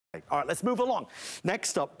All right, let's move along.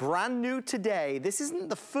 Next up, brand new today. This isn't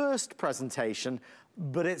the first presentation,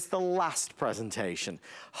 but it's the last presentation.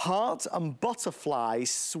 Heart and butterfly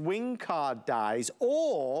swing card dies,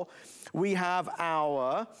 or we have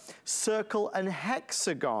our circle and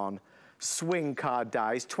hexagon swing card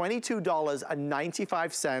dies,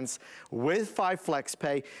 $22.95 with 5 flex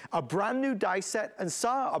pay. A brand new die set and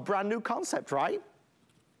a brand new concept, right?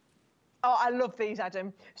 Oh, I love these,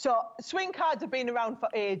 Adam. So swing cards have been around for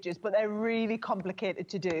ages, but they're really complicated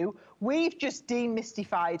to do. We've just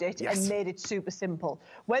demystified it and made it super simple.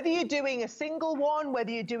 Whether you're doing a single one,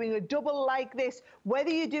 whether you're doing a double like this,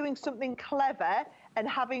 whether you're doing something clever and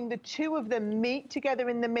having the two of them meet together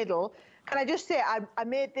in the middle. Can I just say, I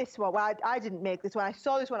made this one. Well, I didn't make this one. I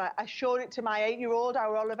saw this one. I showed it to my 8-year-old,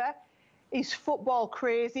 our Oliver. He's football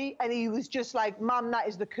crazy, and he was just like, Mum, that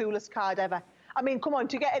is the coolest card ever. I mean, come on,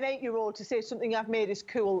 to get an 8-year-old to say something I've made is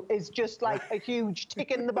cool is just like a huge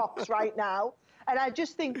tick in the box right now. And I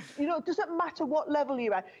just think, you know, it doesn't matter what level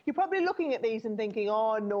you're at. You're probably looking at these and thinking,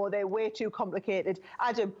 oh, no, they're way too complicated.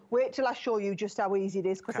 Adam, wait till I show you just how easy it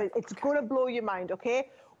is, because it's going to blow your mind, OK?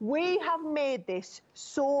 We have made this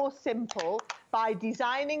so simple by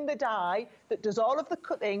designing the die that does all of the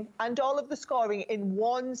cutting and all of the scoring in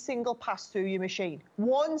one single pass through your machine.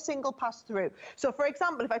 One single pass through. So, for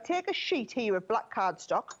example, if I take a sheet here of black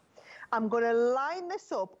cardstock, I'm going to line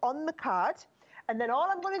this up on the card, and then all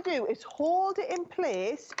I'm going to do is hold it in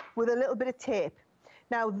place with a little bit of tape.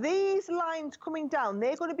 Now, these lines coming down,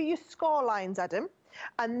 they're going to be your score lines, Adam.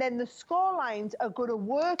 And then the score lines are going to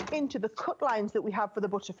work into the cut lines that we have for the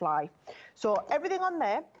butterfly. So everything on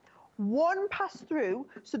there, one pass through,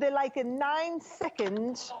 so they're like a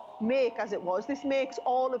 9-second make, as it was. This makes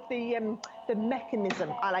all of the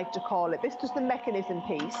mechanism, I like to call it. This does the mechanism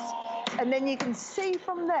piece. And then you can see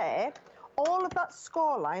from there, all of that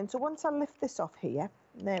score line. So once I lift this off here,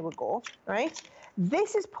 there we go, right?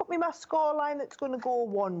 This has put me my score line that's going to go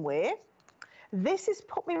one way. This has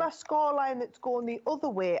put me my score line that's going the other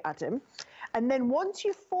way, Adam. And then once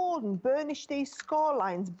you fold and burnish these score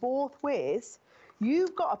lines both ways,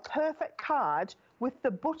 you've got a perfect card with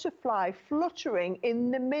the butterfly fluttering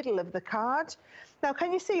in the middle of the card. Now,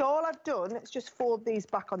 can you see all I've done? Let's just fold these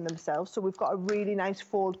back on themselves. So we've got a really nice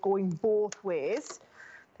fold going both ways.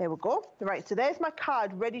 There we go. Right, so there's my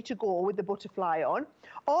card ready to go with the butterfly on.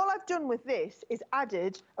 All I've done with this is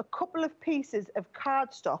added a couple of pieces of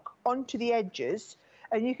cardstock onto the edges,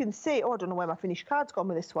 and you can see, oh, I don't know where my finished card's gone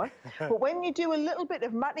with this one, but when you do a little bit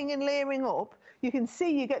of matting and layering up, you can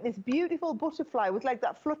see you get this beautiful butterfly with like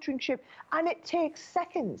that fluttering shape, and it takes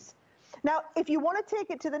seconds. Now, if you want to take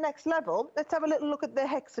it to the next level, let's have a little look at the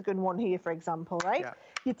hexagon one here, for example, right? Yeah.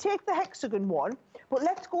 You take the hexagon one, but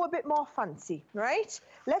let's go a bit more fancy, right?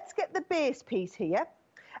 Let's get the base piece here,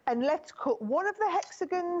 and let's cut one of the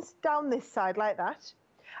hexagons down this side like that,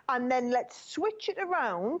 and then let's switch it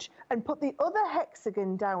around and put the other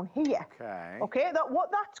hexagon down here. Okay. Okay,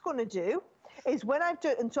 what that's going to do is when I've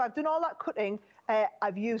done, and so I've done all that cutting,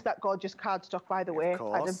 I've used that gorgeous cardstock, by the way. Of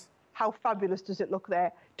course. How fabulous does it look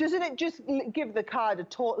there? Doesn't it just give the card a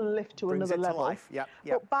total lift to another level? To life. Yep,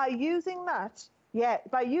 yep. But by using that,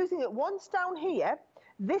 by using it once down here,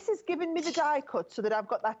 this is giving me the die cut so that I've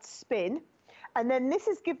got that spin. And then this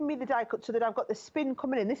is giving me the die cut so that I've got the spin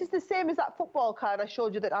coming in. This is the same as that football card I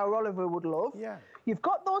showed you that our Oliver would love. Yeah. You've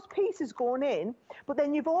got those pieces going in, but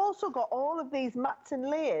then you've also got all of these mats and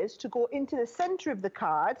layers to go into the center of the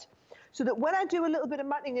card, so that when I do a little bit of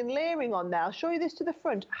matting and layering on there, I'll show you this to the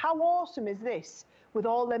front. How awesome is this with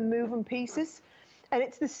all them moving pieces? And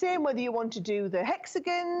it's the same whether you want to do the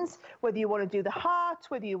hexagons, whether you want to do the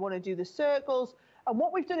hearts, whether you want to do the circles. And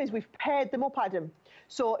what we've done is we've paired them up, Adam.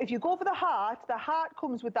 So if you go for the heart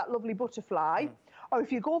comes with that lovely butterfly. Or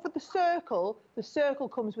if you go for the circle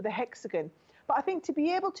comes with a hexagon. But I think to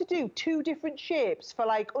be able to do two different shapes for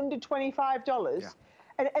like under $25,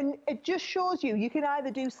 and it just shows you can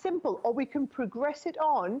either do simple or we can progress it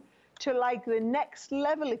on to like the next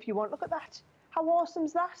level if you want. Look at that. How awesome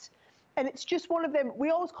is that? And it's just one of them.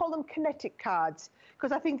 We always call them kinetic cards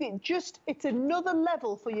because I think it's another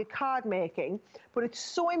level for your card making, but it's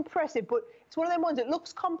so impressive. But it's one of them ones that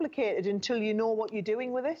looks complicated until you know what you're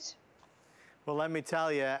doing with it. Well, let me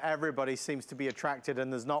tell you, everybody seems to be attracted,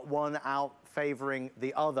 and there's not one out favoring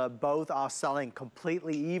the other. Both are selling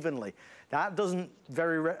completely evenly. That doesn't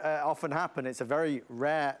very often happen. It's a very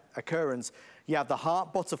rare occurrence. You have the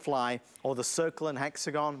heart butterfly or the circle and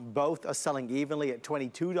hexagon. Both are selling evenly at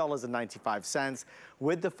 $22.95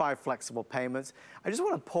 with the 5 flexible payments. I just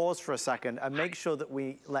want to pause for a second and make sure that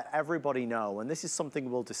we let everybody know, and this is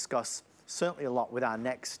something we'll discuss certainly a lot with our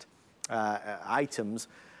next items,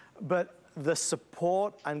 but the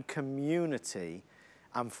support and community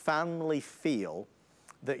and family feel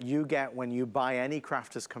that you get when you buy any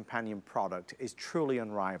Crafter's Companion product is truly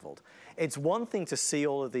unrivaled. It's one thing to see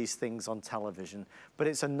all of these things on television, but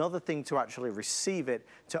it's another thing to actually receive it,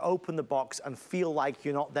 to open the box and feel like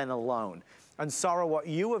you're not then alone. And Sarah, what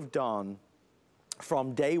you have done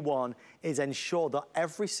from day one is ensure that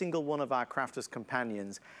every single one of our Crafter's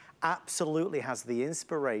Companions absolutely has the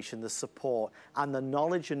inspiration, the support, and the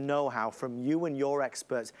knowledge and know-how from you and your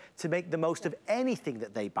experts to make the most of anything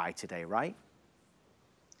that they buy today, right?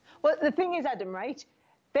 Well, the thing is, Adam, right?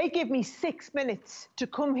 They give me 6 minutes to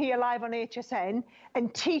come here live on HSN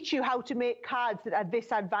and teach you how to make cards that are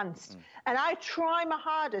this advanced. And I try my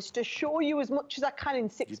hardest to show you as much as I can in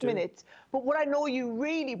 6 minutes. But what I know you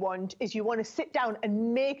really want is you want to sit down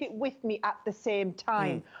and make it with me at the same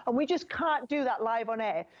time. And we just can't do that live on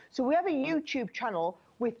air. So we have a YouTube channel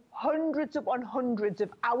with hundreds upon hundreds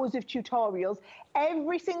of hours of tutorials.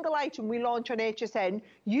 Every single item we launch on HSN,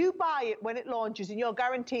 you buy it when it launches and you're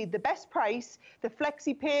guaranteed the best price, the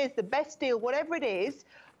flexi pays, the best deal, whatever it is.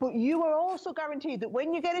 But you are also guaranteed that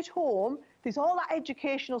when you get it home, there's all that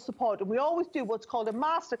educational support. And we always do what's called a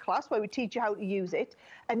masterclass where we teach you how to use it.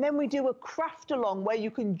 And then we do a craft along where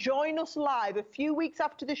you can join us live a few weeks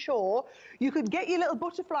after the show. You could get your little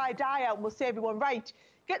butterfly die out and we'll say, everyone, right,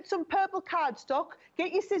 get some purple cardstock,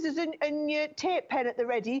 get your scissors and your tape pen at the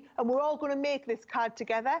ready, and we're all going to make this card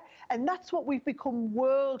together. And that's what we've become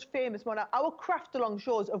world famous on. Our craft along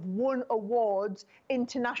shows have won awards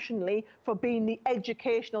internationally for being the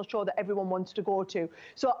educational show that everyone wants to go to.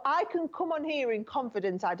 So I can come on here in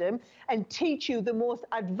confidence, Adam, and teach you the most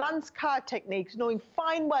advanced card techniques, knowing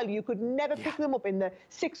fine well you could never pick them up in the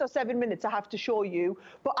 6 or 7 minutes I have to show you.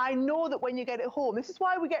 But I know that when you get it home, this is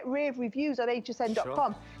why we get rave reviews on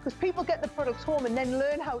hsn.com. Because people get the products home and then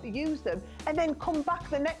learn how to use them and then come back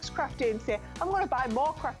the next craft day and say, I'm going to buy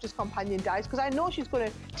more Crafter's Companion dies because I know she's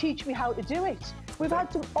going to teach me how to do it. We've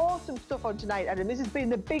had some awesome stuff on tonight, Adam. This has been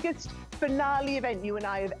the biggest finale event you and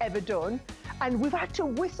I have ever done. And we've had to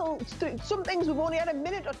whistle through some things. We've only had a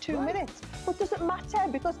minute or 2 minutes. But does it matter?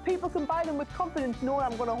 Because people can buy them with confidence, knowing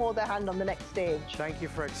I'm going to hold their hand on the next stage. Thank you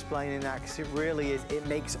for explaining that, because it really is. It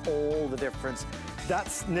makes all the difference.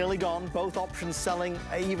 That's nearly gone. Both options selling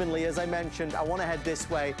evenly, as I mentioned. I want to head this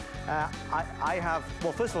way. I have,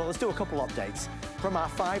 well, first of all, let's do a couple updates. From our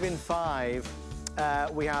 5 in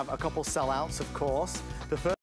 5, we have a couple sellouts, of course. The first